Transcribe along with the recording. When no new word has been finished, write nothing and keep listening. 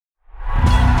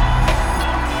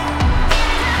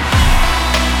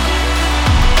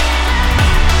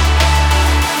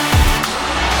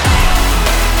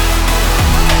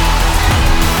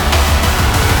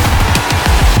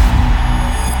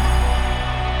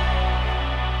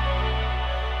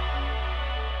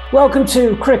Welcome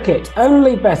to Cricket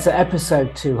Only Better,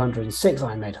 episode 206.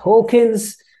 I'm Ed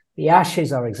Hawkins. The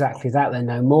Ashes are exactly that, they're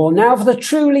no more. Now for the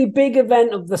truly big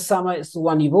event of the summer, it's the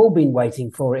one you've all been waiting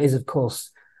for. It is, of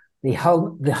course, the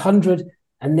 100,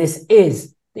 and this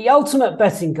is the ultimate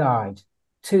betting guide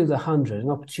to the 100, an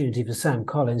opportunity for Sam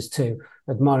Collins to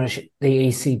admonish the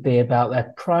ECB about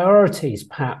their priorities,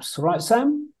 perhaps. Right,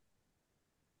 Sam?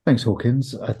 Thanks,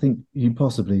 Hawkins. I think you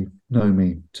possibly know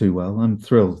me too well. I'm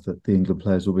thrilled that the England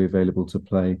players will be available to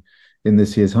play in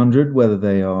this year's 100. Whether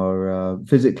they are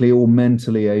physically or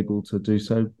mentally able to do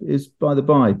so is by the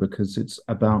by, because it's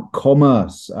about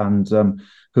commerce. And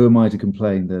who am I to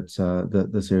complain that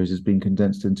the series has been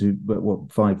condensed into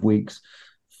 5 weeks,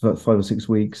 5 or 6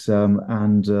 weeks,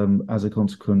 and as a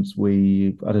consequence,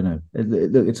 I don't know.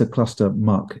 It's a cluster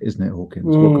muck, isn't it,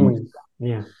 Hawkins? What can we?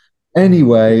 Yeah.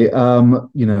 Anyway,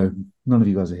 none of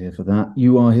you guys are here for that.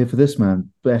 You are here for this man,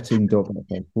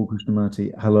 betting.bet, Paul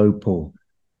Krishnamurti. Hello, Paul.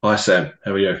 Hi, Sam.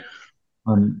 How are you?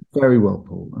 I'm very well,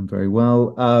 Paul. I'm very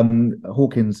well.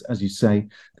 Hawkins, as you say,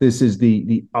 this is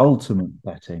the ultimate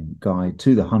betting guide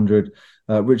to the 100.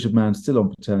 Richard Mann still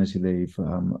on paternity leave.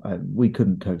 We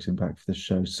couldn't coax him back for this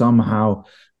show somehow,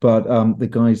 but the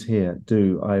guys here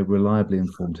do, I reliably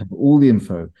informed, have all the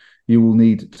info you will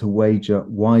need to wager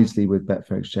wisely with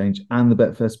Betfair Exchange and the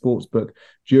Betfair Sportsbook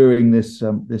during this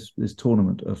this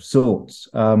tournament of sorts.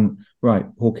 Right,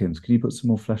 Hawkins, can you put some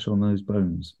more flesh on those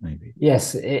bones, maybe?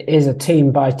 Yes, it is a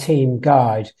team-by-team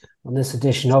guide on this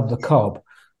edition of the Cob.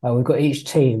 We've got each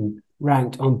team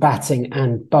ranked on batting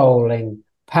and bowling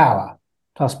power.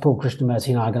 Plus, Paul Krishnamurti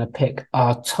and I are going to pick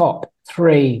our top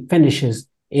 3 finishers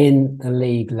in the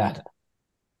league ladder.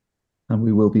 And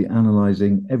we will be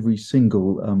analysing every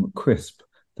single crisp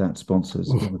that sponsors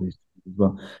all of these as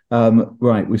well.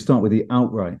 Right, we start with the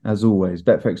outright, as always.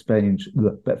 Betfair Exchange,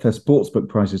 Betfair Sportsbook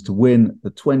prices to win the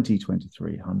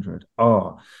 2023 100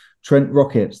 are Trent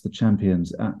Rockets, the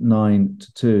champions, at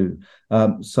 9-2.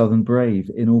 Southern Brave,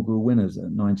 inaugural winners,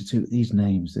 at 9-2. These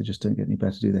names, they just don't get any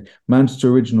better, do they? Manchester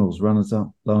Originals,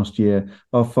 runners-up last year,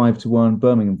 are 5-1.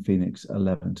 Birmingham Phoenix,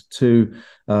 11-2.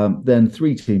 Then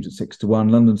 3 teams at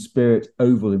 6-1. London Spirit,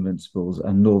 Oval Invincibles,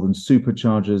 and Northern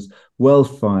Superchargers.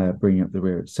 Wildfire bringing up the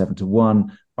rear at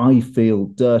 7-1. I Feel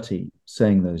Dirty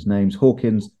saying those names.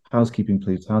 Hawkins, housekeeping,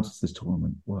 please. How does this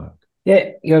tournament work?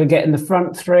 Yeah, you're going to get in the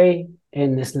front 3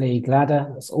 in this league ladder.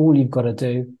 That's all you've got to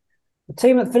do. The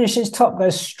team that finishes top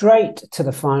goes straight to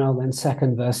the final, then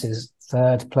second versus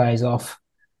third plays off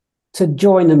to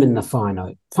join them in the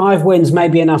final. 5 wins may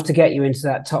be enough to get you into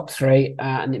that top 3,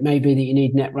 and it may be that you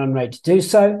need net run rate to do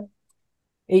so.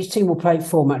 Each team will play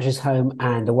 4 matches home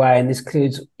and away, and this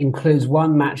includes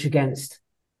 1 match against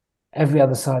every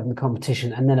other side in the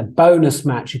competition, and then a bonus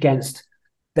match against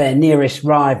their nearest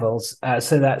rivals.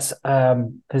 So that's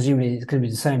presumably it's going to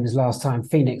be the same as last time.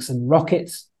 Phoenix and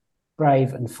Rockets,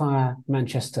 Brave and Fire,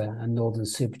 Manchester and Northern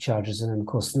Superchargers, and then, of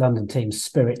course, London teams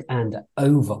Spirit and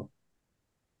Oval.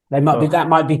 That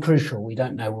might be crucial. We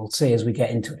don't know. We'll see as we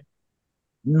get into it.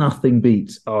 Nothing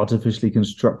beats artificially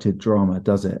constructed drama,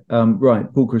 does it?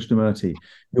 Right, Paul Krishnamurti,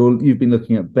 you've been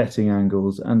looking at betting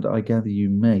angles, and I gather you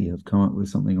may have come up with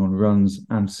something on runs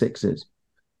and sixes.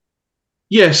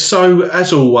 Yes, so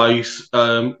as always,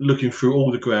 looking through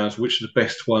all the grounds, which are the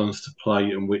best ones to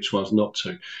play and which ones not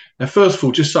to. Now, first of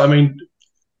all,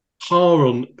 par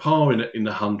in the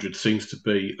 100 seems to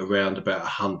be around about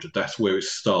 100. That's where it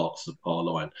starts, the par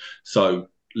line. So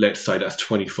let's say that's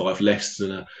 25 less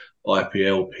than an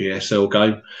IPL, PSL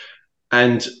game.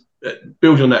 And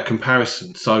building on that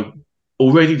comparison, so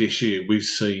already this year we've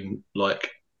seen like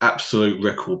absolute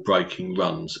record-breaking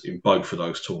runs in both of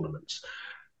those tournaments.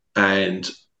 And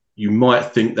you might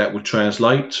think that would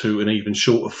translate to an even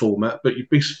shorter format, but you'd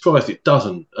be surprised it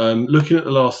doesn't. Looking at the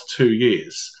last 2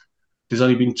 years, there's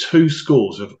only been 2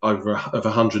 scores of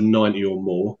 190 or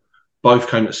more. Both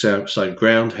came at the same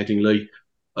ground, Headingley.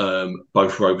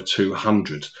 Both were over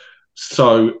 200.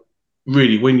 So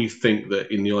really, when you think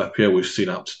that in the IPL we've seen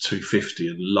up to 250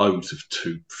 and loads of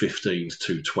 215s,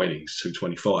 220s,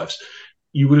 225s,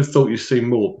 you would have thought you'd seen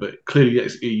more, but clearly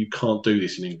you can't do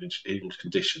this in English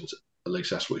conditions. At least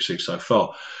that's what we've seen so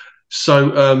far.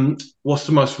 So what's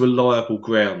the most reliable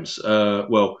grounds?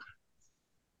 Well,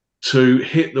 to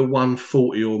hit the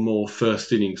 140 or more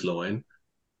first innings line,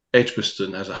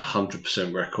 Edgbaston has a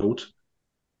 100% record,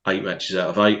 8 matches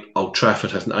out of 8. Old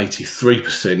Trafford has an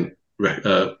 83%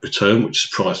 return, which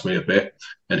surprised me a bit,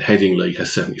 and Headingley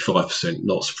has 75%,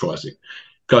 not surprising.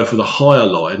 Go for the higher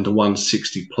line, the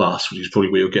 160 plus, which is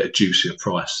probably where you'll get a juicier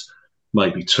price,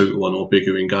 maybe 2-1 or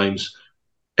bigger in games.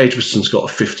 Edgbaston's got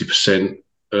a 50%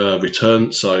 return,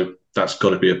 so that's got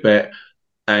to be a bet.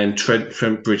 and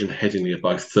Trent Bridge and Headingley are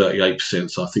both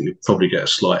 38%, so I think you'll probably get a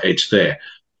slight edge there.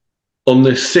 On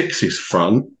the sixes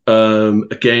front,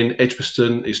 again,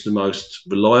 Edgbaston is the most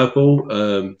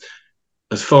reliable.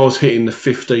 As far as hitting the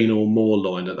 15 or more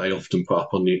line that they often put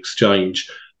up on the exchange,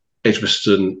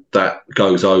 Edgbaston, that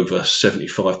goes over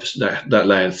 75%, that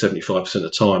lands 75% of the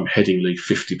time, Headingley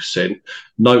 50%.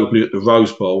 Notably at the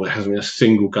Rose Bowl, there hasn't been a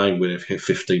single game where they've hit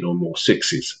 15 or more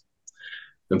sixes.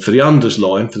 And for the unders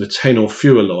line, for the 10 or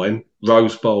fewer line,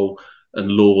 Rose Bowl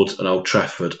and Lords and Old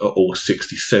Trafford are all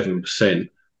 67%.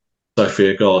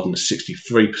 Sophia Garden is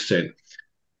 63%.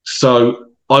 So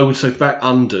I would say back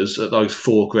unders at those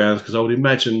four grounds, because I would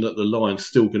imagine that the line's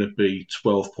still going to be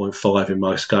 12.5 in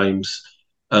most games.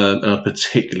 And I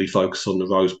particularly focus on the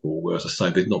Rose Bowl, where, as I say,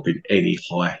 there's not been any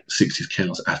high 60s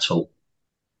counts at all.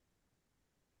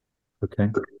 Okay.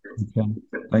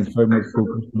 Thank you very much,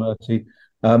 Paul Murty.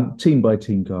 Team by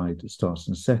team guide starts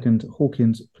in a second.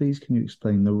 Hawkins, please can you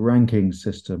explain the ranking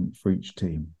system for each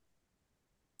team?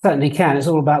 Certainly can. It's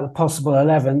all about the possible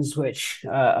 11s, which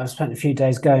I've spent a few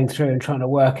days going through and trying to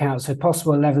work out. So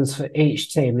possible 11s for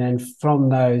each team. Then from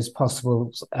those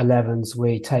possible 11s,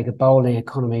 we take a bowling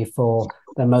economy for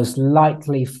the most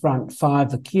likely front five,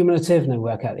 the cumulative, and then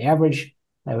work out the average.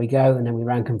 There we go. And then we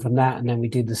rank them from that. And then we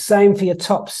do the same for your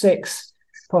top six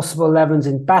possible 11s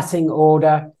in batting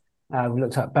order. We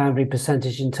looked at boundary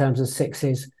percentage in terms of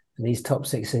sixes for these top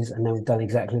sixes. And then we've done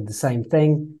exactly the same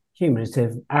thing.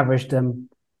 Cumulative, averaged them.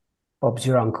 Bob's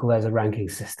your uncle, there's a ranking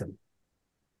system.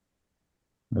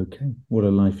 Okay. What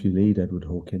a life you lead, Edward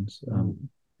Hawkins.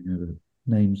 The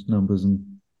names, numbers,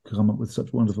 and come up with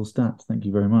such wonderful stats. Thank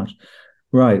you very much.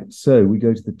 Right. So we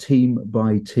go to the team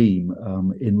by team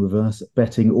in reverse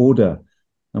betting order.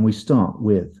 And we start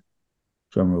with,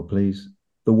 drumroll please,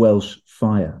 the Welsh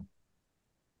Fire.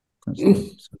 That's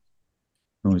the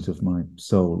noise of my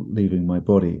soul leaving my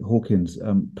body. Hawkins,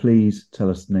 please tell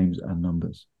us names and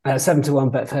numbers.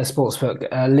 7-1 Betfair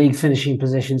Sportsbook. League finishing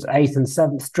positions 8th and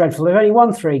 7th. Dreadful. They've only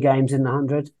won 3 games in the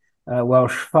 100.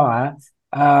 Welsh Fire,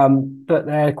 but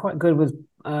they're quite good with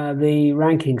the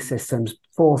ranking systems.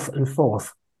 4th and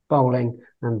 4th, bowling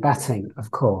and batting,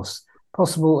 of course.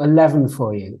 Possible 11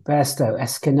 for you: Bairstow,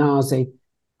 Eskenazi,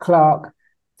 Clark,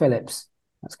 Phillips.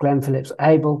 That's Glenn Phillips,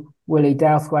 Abel, Willie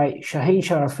Douthwaite, Shaheen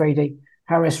Sharafridi,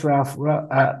 Harris Ralph,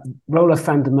 Roller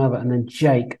van der Merwe, and then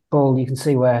Jake Ball. You can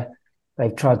see where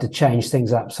they've tried to change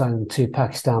things up, signing 2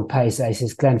 Pakistan pace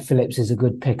aces. Glenn Phillips is a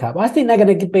good pickup. I think they're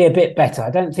going to be a bit better.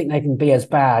 I don't think they can be as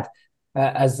bad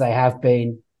as they have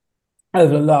been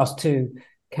over the last 2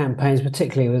 campaigns,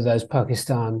 particularly with those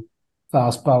Pakistan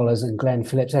fast bowlers and Glenn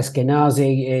Phillips.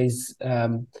 Eskenazi is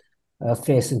a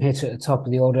fearsome hitter at the top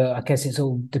of the order. I guess it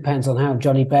all depends on how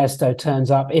Johnny Bairstow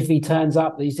turns up. If he turns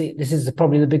up, this is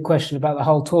probably the big question about the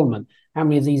whole tournament. How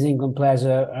many of these England players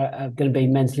are going to be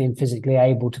mentally and physically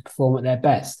able to perform at their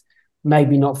best?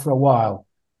 Maybe not for a while,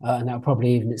 and that'll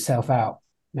probably even itself out.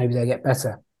 Maybe they'll get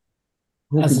better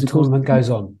as the tournament goes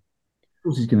on. Of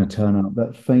course, he's going to turn up.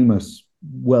 That famous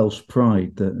Welsh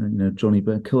pride that Johnny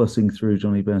coursing through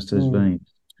Johnny Bairstow's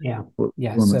veins. Yeah.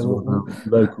 So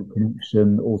local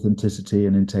connection, authenticity,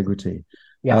 and integrity.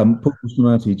 Yeah. Paul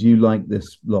Smarty, do you like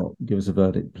this lot? Give us a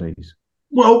verdict, please.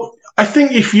 Well, I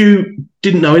think if you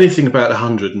didn't know anything about the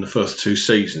 100 in the first 2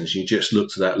 seasons, you just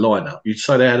looked at that lineup, you'd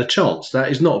say they had a chance. That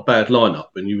is not a bad lineup,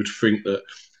 and you would think that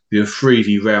the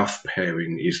Afridi-Ralph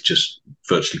pairing is just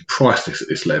virtually priceless at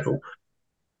this level.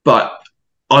 But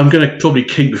I'm going to probably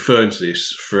keep referring to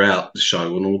this throughout the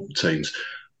show on all the teams.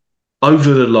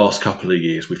 Over the last couple of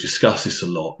years, we've discussed this a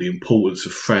lot, the importance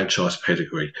of franchise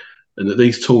pedigree, and that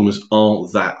these tournaments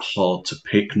aren't that hard to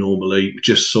pick normally. We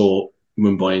just saw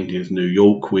Mumbai Indians New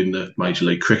York win the Major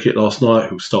League Cricket last night,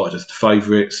 who started as the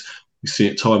favourites. We see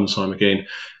it time and time again.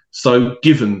 So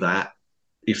given that,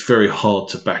 it's very hard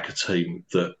to back a team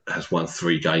that has won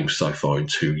 3 games so far in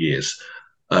 2 years.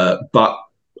 But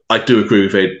I do agree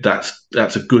with Ed,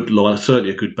 that's a good line,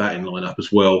 certainly a good batting lineup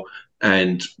as well.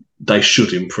 And they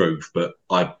should improve, but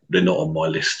they're not on my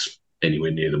list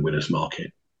anywhere near the winners'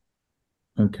 market.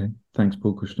 Okay, thanks,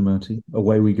 Paul Krishnamurti.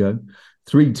 Away we go.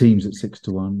 3 teams at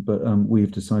 6-1, but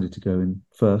we've decided to go in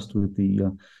first with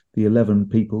the 11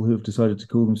 people who have decided to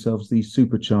call themselves the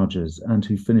Superchargers and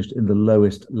who finished in the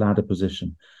lowest ladder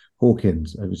position.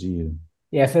 Hawkins, over to you.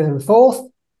 Yeah, 5th and 4th.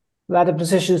 Ladder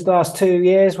positions last 2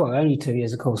 years. Well, only 2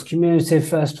 years, of course. Cumulative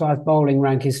first 5 bowling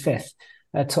rank is 5th.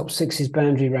 Top 6's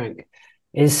boundary rank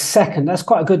is 2nd. That's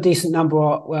quite a good, decent number.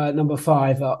 Number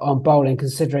 5 on bowling,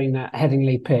 considering that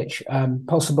Headingley pitch.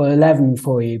 Possible 11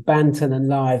 for you. Banton and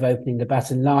Live opening the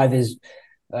bat, and Live is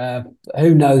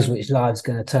who knows which Live's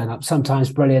going to turn up.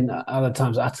 Sometimes brilliant, other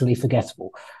times utterly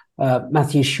forgettable.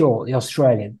 Matthew Short, the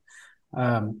Australian,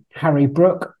 Harry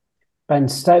Brook, Ben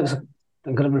Stokes.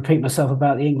 I'm going to repeat myself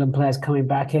about the England players coming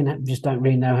back in. I just don't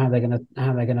really know how they're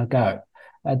going to go.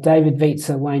 David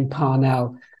Wietzer, Wayne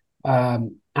Parnell,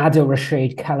 Adil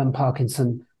Rashid, Callum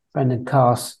Parkinson, Bryden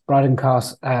Carse,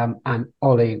 and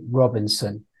Ollie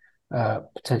Robinson,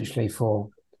 potentially for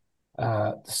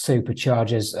the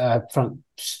Superchargers. Front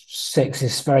six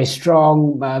is very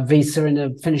strong. Wietzer in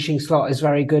the finishing slot is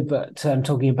very good, but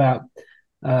talking about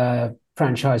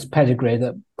franchise pedigree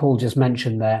that Paul just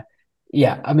mentioned there,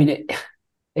 yeah, I mean,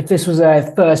 if this was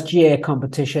a first-year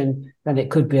competition, then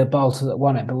it could be a Bolter that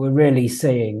won it. But we're really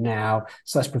seeing now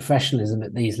such professionalism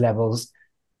at these levels,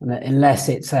 and that unless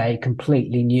it's a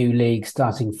completely new league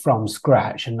starting from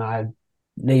scratch, and I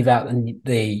leave out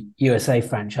the USA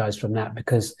franchise from that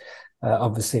because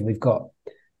obviously we've got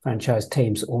franchise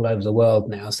teams all over the world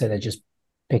now, so they're just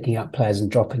picking up players and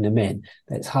dropping them in.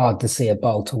 It's hard to see a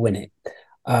Bolter win it.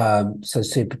 So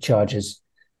Superchargers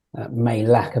may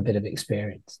lack a bit of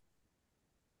experience.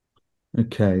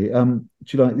 Okay. Do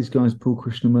you like these guys, Paul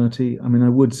Krishnamurti? I mean, I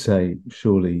would say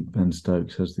surely Ben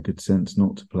Stokes has the good sense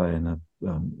not to play in a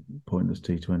pointless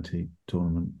T20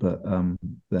 tournament. But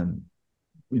then,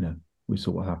 we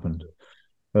saw what happened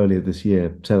earlier this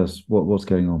year. Tell us what's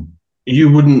going on. You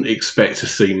wouldn't expect to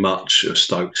see much of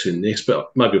Stokes in this, but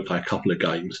maybe he'll play a couple of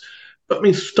games. But I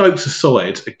mean, Stokes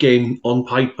aside, again, on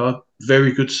paper,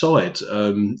 very good side.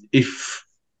 If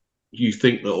you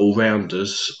think that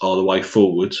all-rounders are the way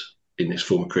forward in this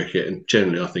form of cricket, and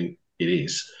generally I think it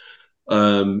is.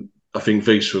 I think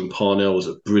Wietzer and Parnell was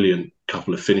a brilliant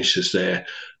couple of finishers there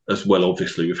as well,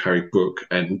 obviously, with Harry Brook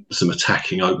and some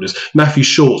attacking openers. Matthew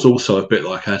Short's also a bit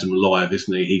like Adam Lyth,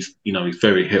 isn't he? He's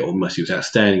very hit or miss. He was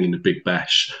outstanding in the Big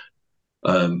Bash.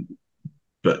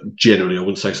 But generally, I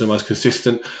wouldn't say so most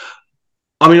consistent.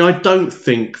 I mean, I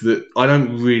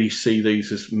don't really see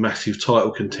these as massive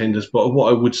title contenders, but what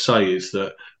I would say is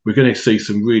that we're going to see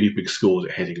some really big scores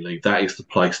at Headingley. That is the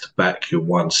place to back your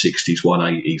 160s,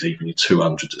 180s, even your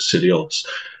 200s at silly odds.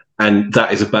 And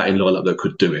that is a batting lineup that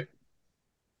could do it.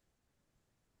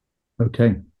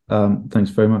 Okay. Thanks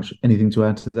very much. Anything to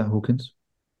add to that, Hawkins?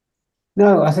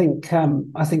 No, I think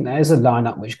there is a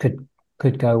lineup which could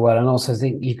go well, and also I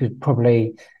think you could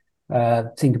probably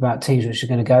think about teams which are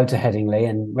going to go to Headingley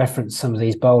and reference some of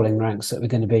these bowling ranks that we're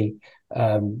going to be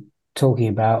talking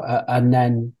about, and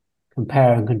then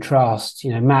compare and contrast.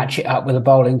 Match it up with a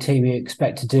bowling team you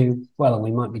expect to do well, and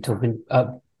we might be talking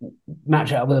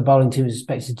match it up with a bowling team who's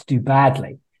expected to do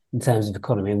badly in terms of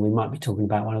economy, and we might be talking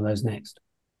about one of those next.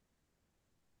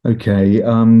 Okay,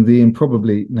 the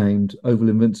improbably named Oval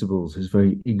Invincibles, whose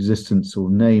very existence or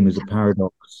name is a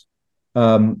paradox.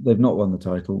 They've not won the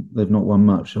title. They've not won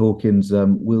much. Hawkins,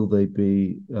 will they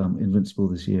be invincible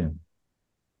this year?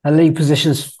 League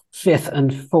positions 5th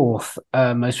and 4th,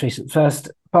 most recent.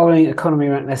 First, bowling economy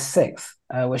rank, they're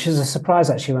 6th, which is a surprise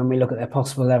actually when we look at their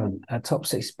possible 11. Top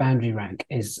 6 boundary rank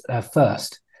is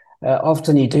 1st.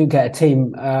 Often you do get a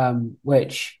team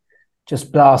which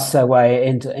just blasts their way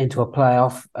into a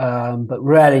playoff, but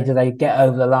rarely do they get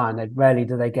over the line. Rarely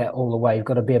do they get all the way. You've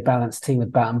got to be a balanced team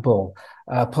with bat and ball.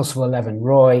 Possible 11,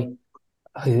 Roy,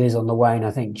 who is on the wane,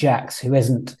 I think. Jacks, who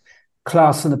isn't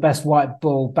class and the best white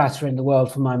ball batter in the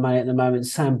world for my money at the moment.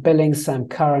 Sam Billings, Sam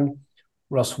Curran,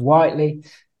 Ross Whiteley,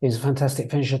 who's a fantastic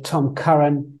finisher. Tom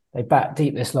Curran, they bat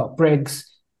deep this lot.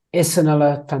 Briggs,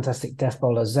 Isanula, fantastic death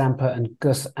bowler. Zampa and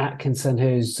Gus Atkinson,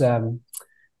 who's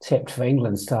tipped for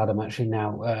England stardom actually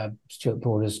now. Stuart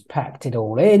Broad has packed it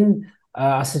all in.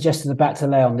 I suggested the bat to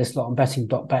lay on this lot on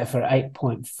betting.bet for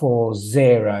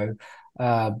 8.40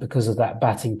 because of that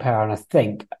batting power, and I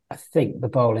think the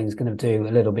bowling is going to do a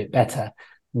little bit better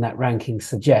than that ranking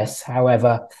suggests.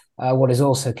 However, what is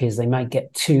also key is they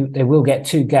will get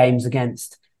 2 games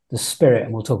against the Spirit,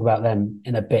 and we'll talk about them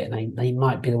in a bit. They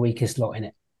might be the weakest lot in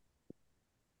it.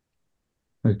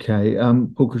 Okay.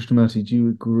 Paul Krishnamurti, do you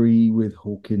agree with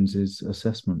Hawkins's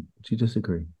assessment? Do you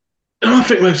disagree? I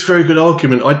think that's a very good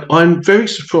argument. I'm very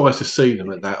surprised to see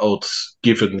them at that odds,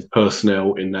 given the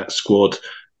personnel in that squad.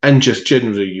 And just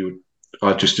generally,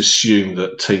 I just assume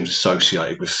that teams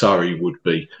associated with Surrey would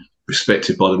be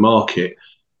respected by the market.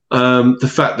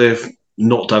 The fact they've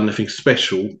not done anything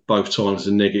special both times is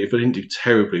a negative, but they didn't do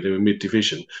terribly. They were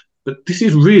mid-division. But this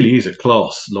really is a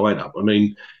class lineup. I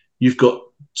mean, you've got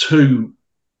 2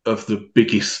 of the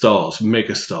biggest stars,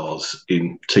 mega stars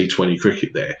in T20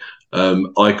 cricket there.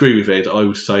 I agree with Ed. I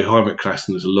would say Heinrich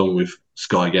Klaasen is, along with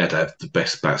Sky Yadav, the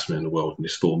best batsman in the world in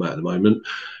this format at the moment.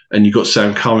 And you've got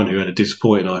Sam Curran, who had a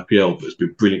disappointing IPL, but has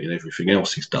been brilliant in everything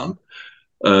else he's done.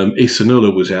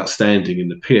 Isanula was outstanding in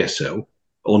the PSL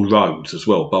on roads as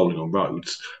well, bowling on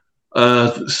roads.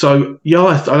 I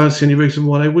don't see any reason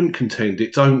why they wouldn't contend.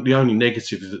 The only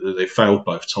negative is that they failed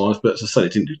both times, but as I say, they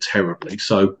didn't do terribly.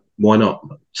 So why not?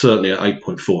 Certainly at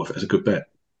 8.4, if it's a good bet.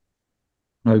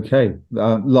 Okay,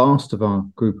 last of our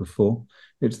group of four,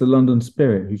 it's the London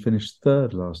Spirit who finished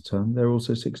third last term. They're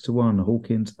also 6-1.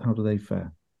 Hawkins, how do they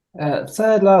fare?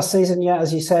 Third last season, yeah,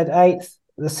 as you said, eighth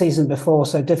the season before,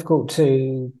 so difficult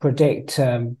to predict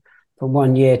from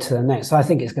one year to the next. I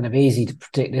think it's going to be easy to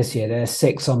predict this year. They're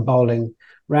 6th on bowling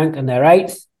rank and they're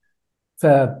 8th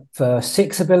for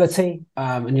six ability,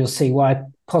 and you'll see why.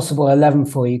 Possible 11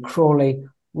 for you: Crawley,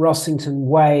 Rossington,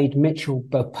 Wade, Mitchell,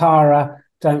 Bopara.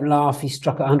 Don't laugh, he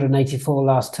struck at 184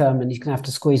 last term, and he's going to have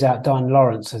to squeeze out Dan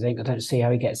Lawrence, I think. I don't see how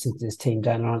he gets into this team,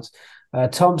 Dan Lawrence.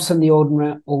 Thompson, the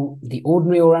ordinary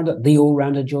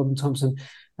all-rounder Jordan Thompson.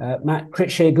 Matt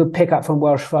Critchley, a good pickup from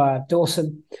Welsh Fire.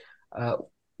 Dawson,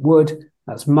 Wood,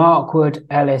 that's Mark Wood,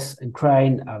 Ellis and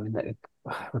Crane. I mean,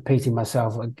 repeating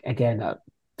myself again,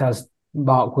 does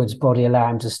Mark Wood's body allow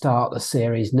him to start the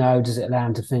series? No. Does it allow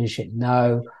him to finish it?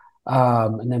 No.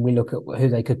 And then we look at who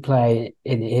they could play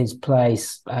in his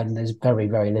place, and there's very,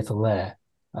 very little there,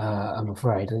 I'm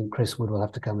afraid. I think Chris Wood will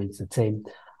have to come into the team.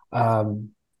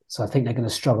 So I think they're going to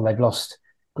struggle. They've lost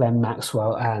Glenn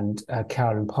Maxwell and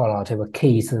Karen Pollard, who were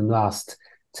key to them last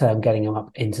term, getting them up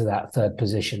into that third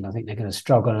position. I think they're going to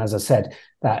struggle. And as I said,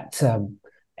 that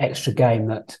extra game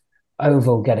that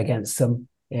Oval get against them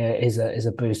is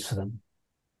a boost for them.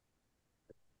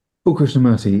 Paul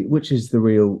Krishnamurti, which is the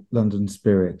real London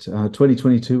Spirit?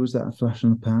 2022, was that a flash in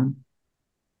the pan?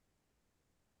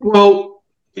 Well,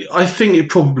 I think it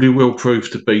probably will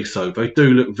prove to be so. They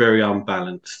do look very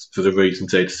unbalanced for the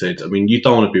reasons Ed said. I mean, you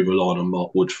don't want to be relying on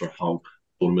Mark Wood for a whole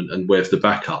tournament, and where's the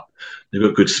backup? They've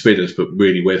got good spinners, but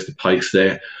really, where's the pace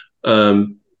there?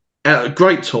 At a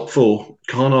great top four,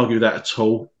 can't argue that at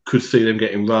all. Could see them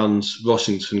getting runs.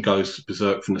 Rossington goes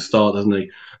berserk from the start, doesn't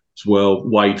he? As well,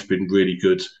 Wade's been really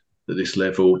good at this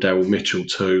level. Daryl Mitchell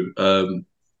too.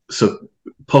 So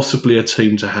possibly a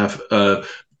team to have.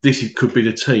 This could be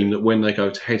the team that when they go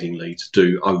to Headingley to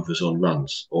do overs on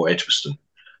runs, or Edgbaston,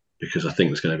 because I think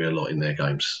there's going to be a lot in their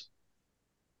games.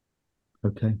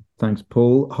 Okay, thanks,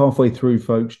 Paul. Halfway through,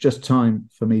 folks, just time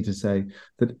for me to say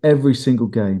that every single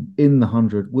game in the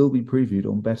 100 will be previewed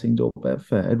on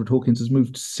betting.betfair. Edward Hawkins has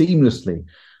moved seamlessly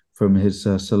from his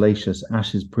salacious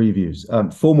Ashes previews.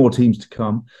 4 more teams to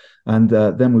come, and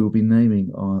then we will be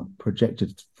naming our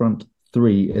projected front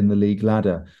 3 in the league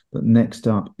ladder. But next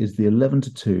up is the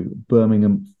 11-2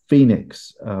 Birmingham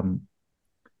Phoenix.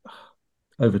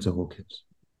 Over to Hawkins.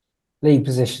 League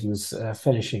positions,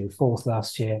 finishing 4th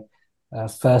last year,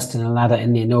 1st in the ladder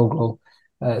in the inaugural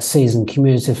season.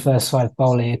 Cumulative first 5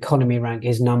 bowling economy rank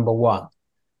is number 1,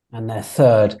 and they're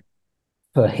 3rd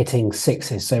for hitting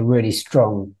sixes. So really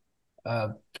strong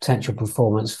potential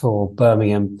performance for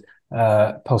Birmingham.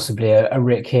 Possibly a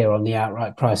Rick here on the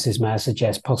outright prices, may I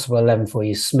suggest. Possible 11 for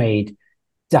you: Smeed,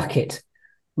 Duckett,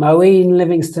 Moeen,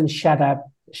 Livingston, Shadab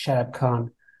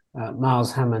Khan,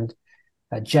 Miles Hammond,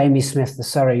 Jamie Smith, the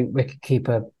Surrey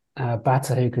wicketkeeper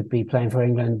batter who could be playing for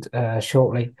England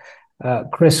shortly,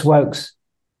 Chris Wokes,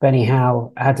 Benny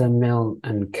Howe, Adam Milne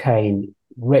and Kane.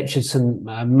 Richardson,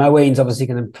 Moeen's obviously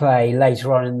going to play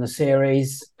later on in the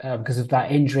series because of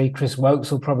that injury. Chris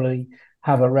Wokes will probably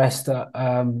have a rest.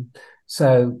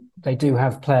 So they do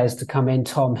have players to come in.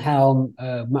 Tom Helm,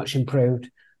 much improved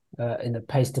in the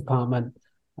pace department.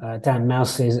 Dan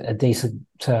Mousey is a decent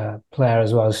player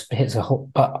as well. Hits a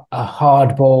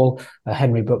hard ball.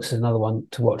 Henry Brooks is another one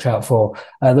to watch out for.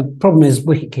 The problem is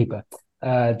wicketkeeper.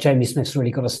 Jamie Smith's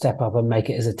really got to step up and make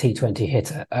it as a T20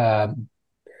 hitter.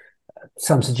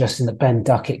 Some suggesting that Ben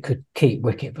Duckett could keep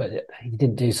wicket, but he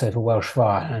didn't do so for Welsh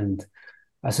Fire. And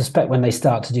I suspect when they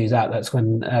start to do that, that's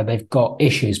when they've got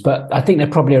issues. But I think they're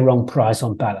probably a wrong price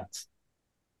on balance.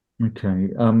 Okay.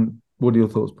 What are your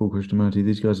thoughts, Paul Krishnamurti?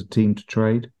 These guys are team to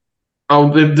trade?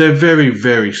 Oh, they're very,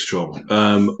 very strong.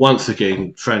 Once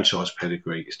again, franchise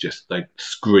pedigree is just, they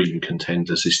scream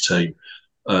contenders, this team.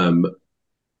 Can't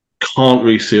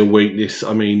really see a weakness.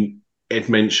 I mean, Ed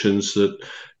mentions that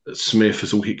Smith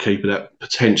as a wicket-keeper, that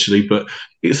potentially, but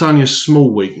it's only a small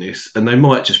weakness, and they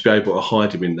might just be able to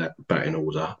hide him in that batting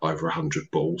order over 100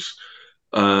 balls.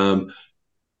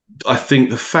 I think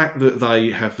the fact that they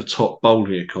have the top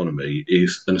bowling economy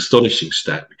is an astonishing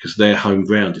stat, because their home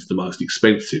ground is the most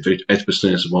expensive.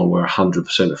 Edgbaston is the one where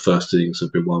 100% of first innings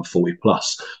have been 140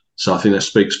 plus. So I think that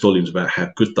speaks volumes about how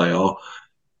good they are.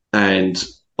 And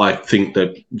I think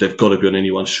that they've got to be on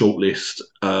anyone's shortlist.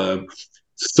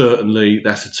 Certainly,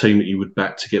 that's a team that you would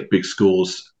back to get big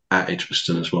scores at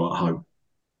Edgbaston as well at home.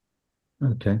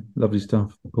 Okay, lovely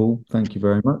stuff, Paul. Thank you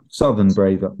very much. Southern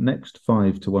Brave up next,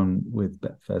 5-1 with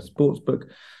Betfair Sportsbook.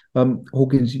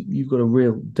 Hawkins, you've got a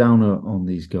real downer on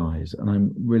these guys, and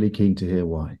I'm really keen to hear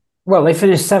why. Well, they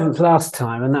finished 7th last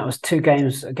time, and that was 2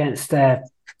 games against their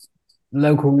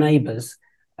local neighbours,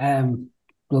 the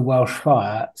Welsh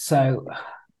Fire. So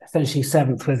finishing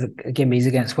 7th with gimmies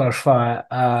against Welsh Fire,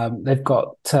 they've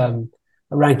got a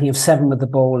ranking of 7 with the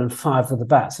ball and 5 with the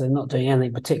bat, so they're not doing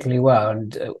anything particularly well.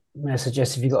 And may I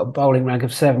suggest if you've got a bowling rank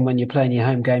of 7 when you're playing your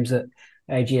home games at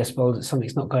AGS Bowl, that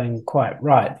something's not going quite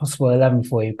right. Possible 11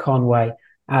 for you: Conway,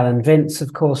 Alan Vince,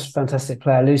 of course, fantastic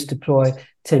player, loose deploy,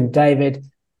 Tim David,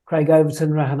 Craig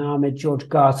Overton, Rahan Ahmed, George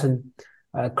Garton,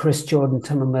 Chris Jordan,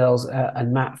 Timmer Mills,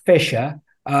 and Matt Fisher.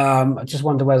 I just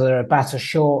wonder whether a batter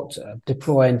short,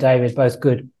 Deploy and David, both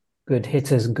good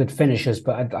hitters and good finishers,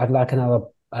 but I'd like another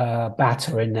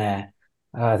batter in there.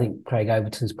 I think Craig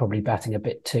Overton's probably batting a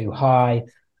bit too high.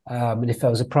 And if there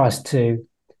was a price to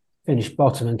finish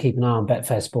bottom and keep an eye on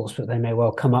Betfair Sportsbook, they may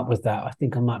well come up with that. I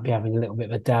think I might be having a little bit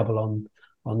of a dabble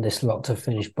on this lot to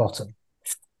finish bottom.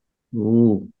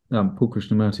 Paul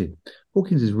Krishnamurti.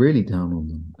 Hawkins is really down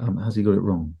on them. Has he got it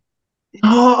wrong?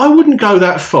 No, I wouldn't go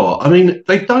that far. I mean,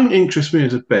 they don't interest me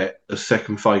as a bet as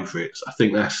second favourites. I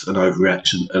think that's an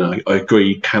overreaction, and I agree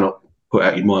you cannot put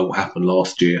out your mind what happened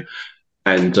last year,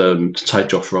 and to take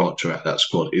Jofra Archer out of that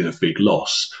squad is a big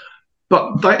loss.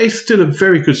 But that is still a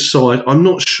very good side. I'm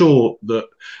not sure that...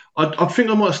 I think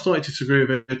I might have started to disagree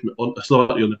with Edmund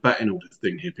slightly on the batting order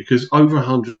thing here, because over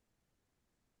 100... I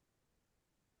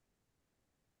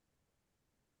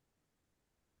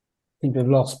think we've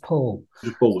lost Paul.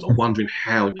 balls. I'm wondering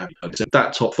how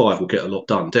that top 5 will get a lot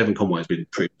done. Devon Conway has been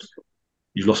pretty...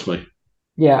 You've lost me.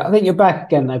 Yeah, I think you're back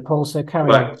again though, Paul, so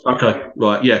carry on. Okay,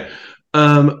 right, yeah.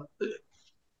 I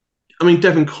mean,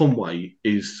 Devon Conway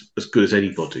is as good as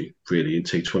anybody, really, in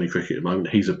T20 cricket at the moment.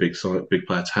 He's a big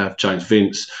player to have. James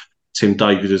Vince, Tim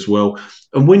David as well.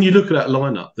 And when you look at that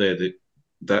lineup there,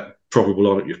 that probable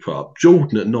lineup you've put up,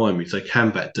 Jordan at 9 means they can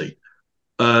bat deep.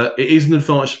 It is an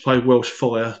advantage to play Welsh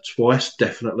Fire twice,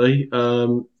 definitely.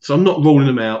 So I'm not ruling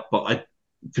them out, but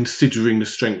considering the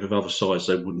strength of other sides,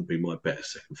 they wouldn't be my better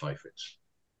second favourites.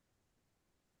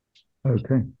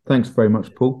 Okay, thanks very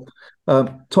much, Paul.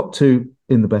 Top 2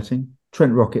 in the betting: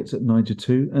 Trent Rockets at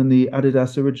 9-2, and the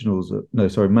Adidas Originals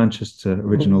Manchester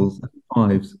Originals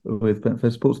 5s with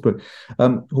Betfair Sportsbook.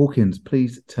 Hawkins,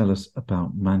 please tell us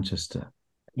about Manchester.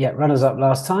 Yeah, runners up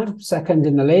last time, 2nd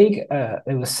in the league.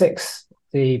 They were 6th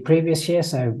the previous year,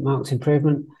 so marked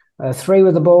improvement. 3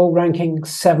 with the ball, ranking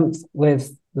 7th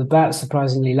with the bat,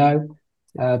 surprisingly low.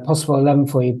 Possible 11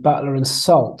 for you: Butler and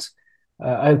Salt,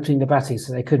 opening the batting,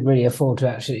 so they could really afford to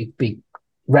actually be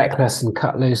reckless and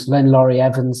cut loose. Len Laurie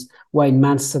Evans, Wayne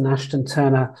Manston, Ashton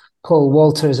Turner, Paul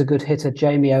Walter is a good hitter,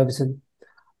 Jamie Overton,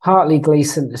 Hartley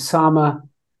Gleeson, Osama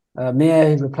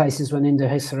Mir, who replaces Wanindo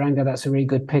Hisaranga, that's a really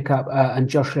good pickup, and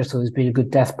Josh Little, who's been a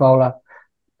good death bowler.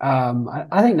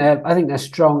 I think they're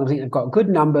strong. I think they've got good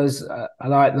numbers. I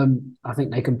like them. I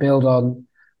think they can build on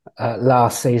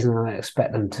last season, and I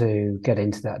expect them to get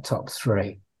into that top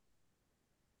 3.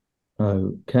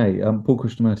 Okay, Paul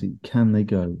Krishnamurti, can they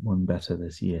go one better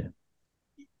this year?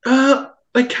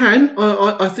 They can.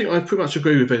 I think I pretty much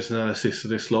agree with Ed's analysis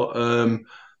of this lot. I'm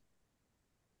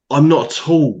not at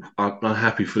all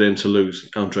unhappy for them to lose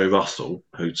Andre Russell,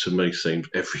 who to me seems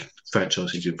every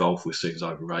franchise he's involved with seems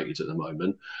overrated at the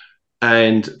moment.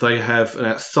 And they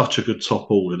have such a good top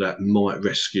order that might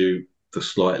rescue the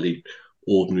slightly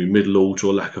ordinary middle order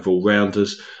or lack of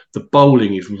all-rounders. The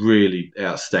bowling is really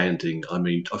outstanding. I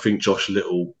mean, I think Josh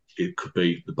Little, it could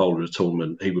be the bowler of the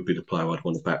tournament. He would be the player I'd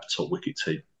want to bat top wicket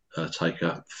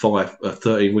taker.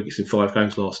 13 wickets in 5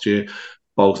 games last year.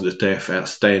 Bowls at the death,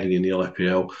 outstanding in the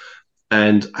IPL.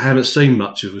 And I haven't seen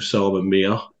much of Osama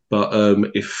Mir, but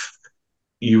if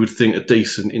you would think a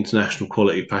decent international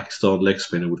quality Pakistan leg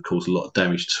spinner would cause a lot of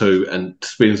damage too, and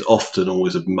spin's often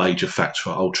always a major factor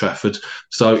at Old Trafford.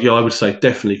 So yeah, I would say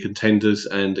definitely contenders,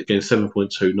 and again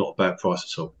 7.2, not a bad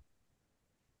price at all.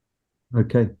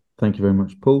 Okay, thank you very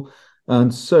much, Paul.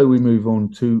 And so we move on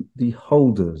to the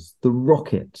holders, the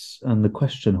Rockets, and the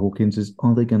question, Hawkins, is: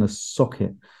 are they going to sock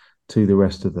it to the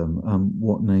rest of them?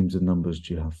 What names and numbers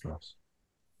do you have for us?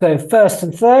 So 1st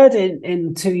and 3rd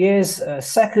in 2 years,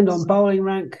 2nd on bowling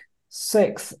rank,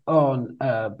 6th on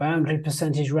boundary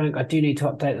percentage rank. I do need to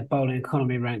update the bowling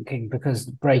economy ranking because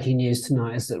breaking news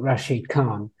tonight is that Rashid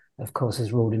Khan, of course,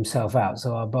 has ruled himself out.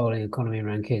 So our bowling economy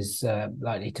rank is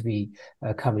likely to be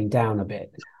coming down a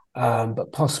bit.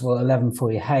 But possible 11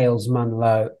 for you: Hales,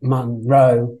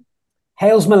 Munro,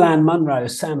 Hales, Milan, Munro,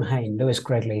 Sam Hain, Lewis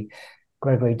Gregory,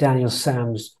 Daniel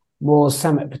Sams, Moores,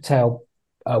 Samit Patel,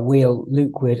 Wheel,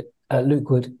 Luke Wood,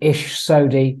 Ish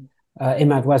Sodi.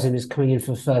 Imad Wazim is coming in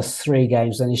for the first 3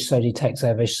 games. Then Ish Sodi takes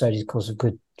over. Ish Sodi, of course, a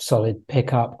good, solid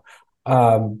pickup.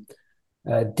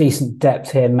 Decent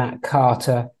depth here. Matt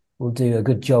Carter will do a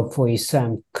good job for you.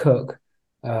 Sam Cook,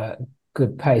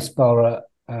 good pace bowler,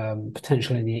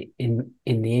 potential in the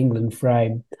England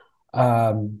frame.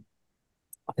 I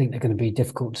think they're going to be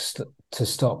difficult to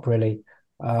stop, really.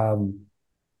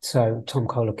 So Tom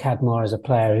Kohler-Cadmore is a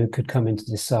player who could come into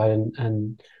this side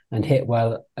and hit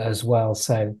well as well.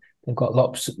 So they've got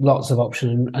lots of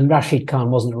options. And Rashid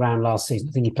Khan wasn't around last season.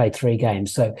 I think he played 3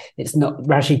 games. So it's not,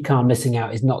 Rashid Khan missing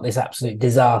out is not this absolute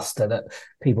disaster that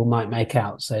people might make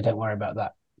out. So don't worry about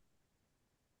that.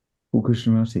 Paul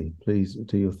Krishnamurti, please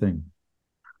do your thing.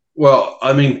 Well,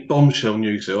 I mean, bombshell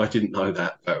news there. I didn't know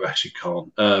that about Rashid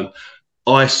Khan.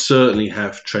 I certainly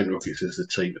have Trent Rockets as the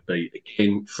team to beat.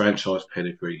 Again, franchise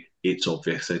pedigree, it's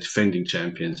obvious. They're defending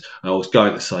champions. I was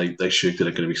going to say they're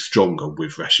going to be stronger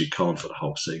with Rashid Khan for the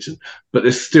whole season, but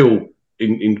they're still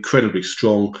incredibly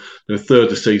strong. They're third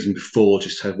the season before,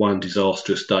 just had one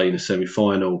disastrous day in the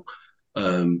semi-final.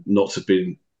 Not to have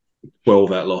been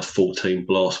 12 out last 14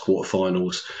 blast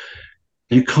quarterfinals.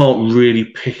 You can't really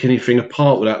pick anything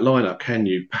apart with that lineup, can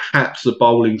you? Perhaps the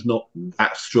bowling's not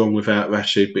that strong without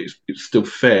Rashid, but it's still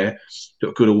fair. Got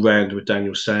a good all-rounder with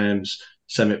Daniel Sams,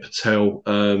 Samit Patel.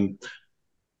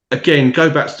 Again, go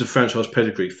back to the franchise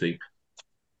pedigree thing.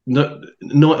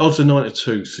 Odds of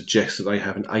 9-2 suggests that they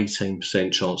have an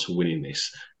 18% chance of winning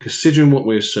this. Considering what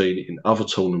we're seeing in other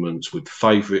tournaments with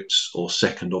favourites or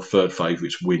second or third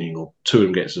favourites winning or 2 of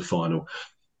them getting to the final,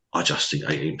 I just think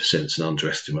 18% is an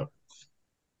underestimate.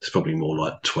 It's probably more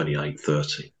like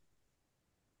 28-30.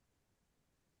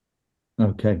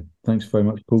 Okay, thanks very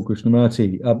much, Paul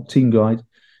Krishnamurti. Team guide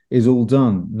is all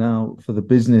done. Now for the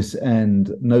business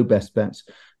end, no best bets,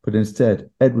 but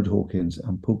instead Edward Hawkins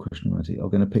and Paul Krishnamurti are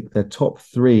going to pick their top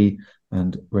 3,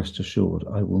 and rest assured,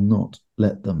 I will not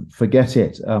let them forget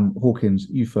it. Hawkins,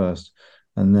 you first,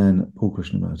 and then Paul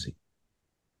Krishnamurti.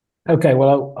 Okay,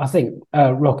 well, I think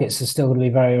Rockets are still going to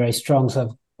be very, very strong. So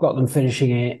I've got them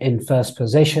finishing in first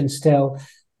position still.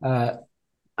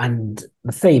 And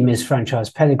the theme is franchise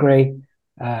pedigree.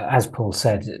 As Paul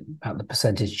said, about the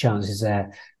percentage chances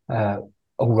there, all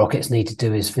Rockets need to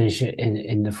do is finish it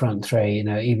in the front 3.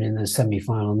 Even in the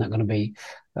semi-final, not going to be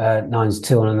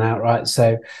 9-2 on an outright.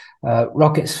 So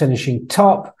Rockets finishing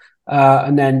top.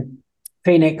 And then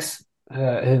Phoenix,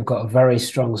 who've got a very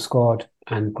strong squad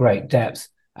and great depth.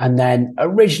 And then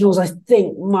Originals, I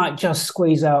think, might just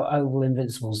squeeze out Oval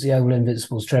Invincibles. The Oval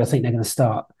Invincibles trade, I think they're going to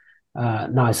start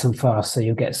nice and fast. So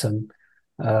you'll get some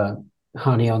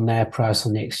honey on their price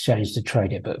on the exchange to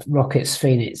trade it. But Rockets,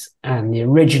 Phoenix, and the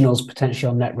Originals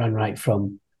potentially on net run rate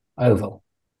from Oval.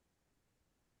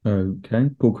 Okay.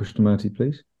 Paul Krishnamurti,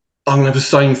 please. I'm going to have the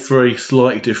same 3,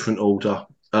 slightly different order.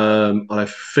 I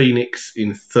have Phoenix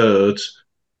in third.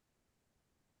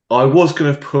 I was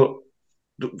going to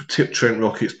tip Trent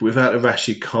Rockets, but without a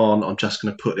Rashid Khan, I'm just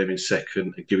going to put them in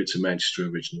second and give it to Manchester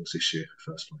Originals this year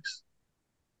for first place.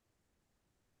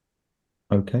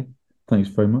 Okay, thanks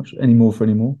very much. Any more?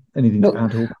 Anything to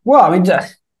add? Well, I mean,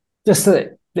 just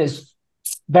that it's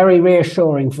very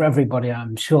reassuring for everybody,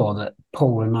 I'm sure, that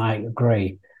Paul and I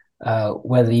agree,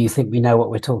 whether you think we know what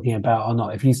we're talking about or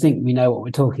not. If you think we know what we're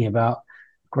talking about,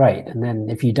 great. And then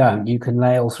if you don't, you can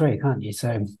lay all 3, can't you?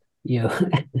 So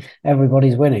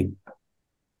everybody's winning.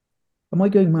 Am I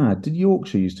going mad? Did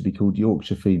Yorkshire used to be called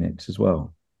Yorkshire Phoenix as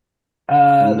well?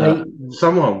 No,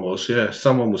 someone was, yeah.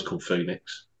 Someone was called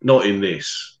Phoenix. Not in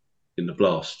this, in the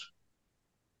Blast.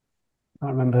 I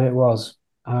can't remember who it was.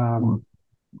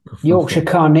 Yorkshire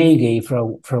Carnegie for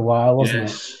a while, wasn't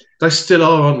it? They still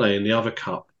are, aren't they, in the other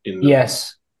cup?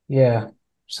 Yes, yeah.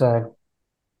 So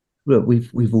look,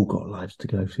 we've all got lives to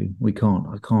go to.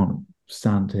 I can't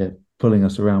stand here pulling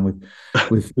us around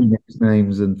with Phoenix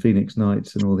names and Phoenix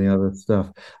Knights and all the other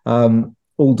stuff.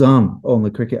 All done on the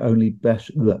Cricket Only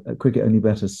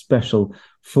Better special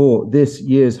for this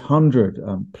year's 100.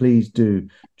 Please do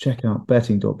check out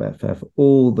betting.betfair for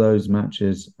all those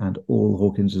matches and all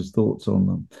Hawkins's thoughts on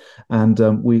them.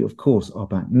 And we, of course, are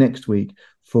back next week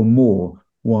for more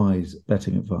wise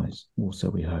betting advice, or so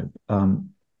we hope.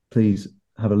 Please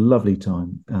have a lovely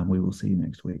time, and we will see you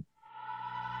next week.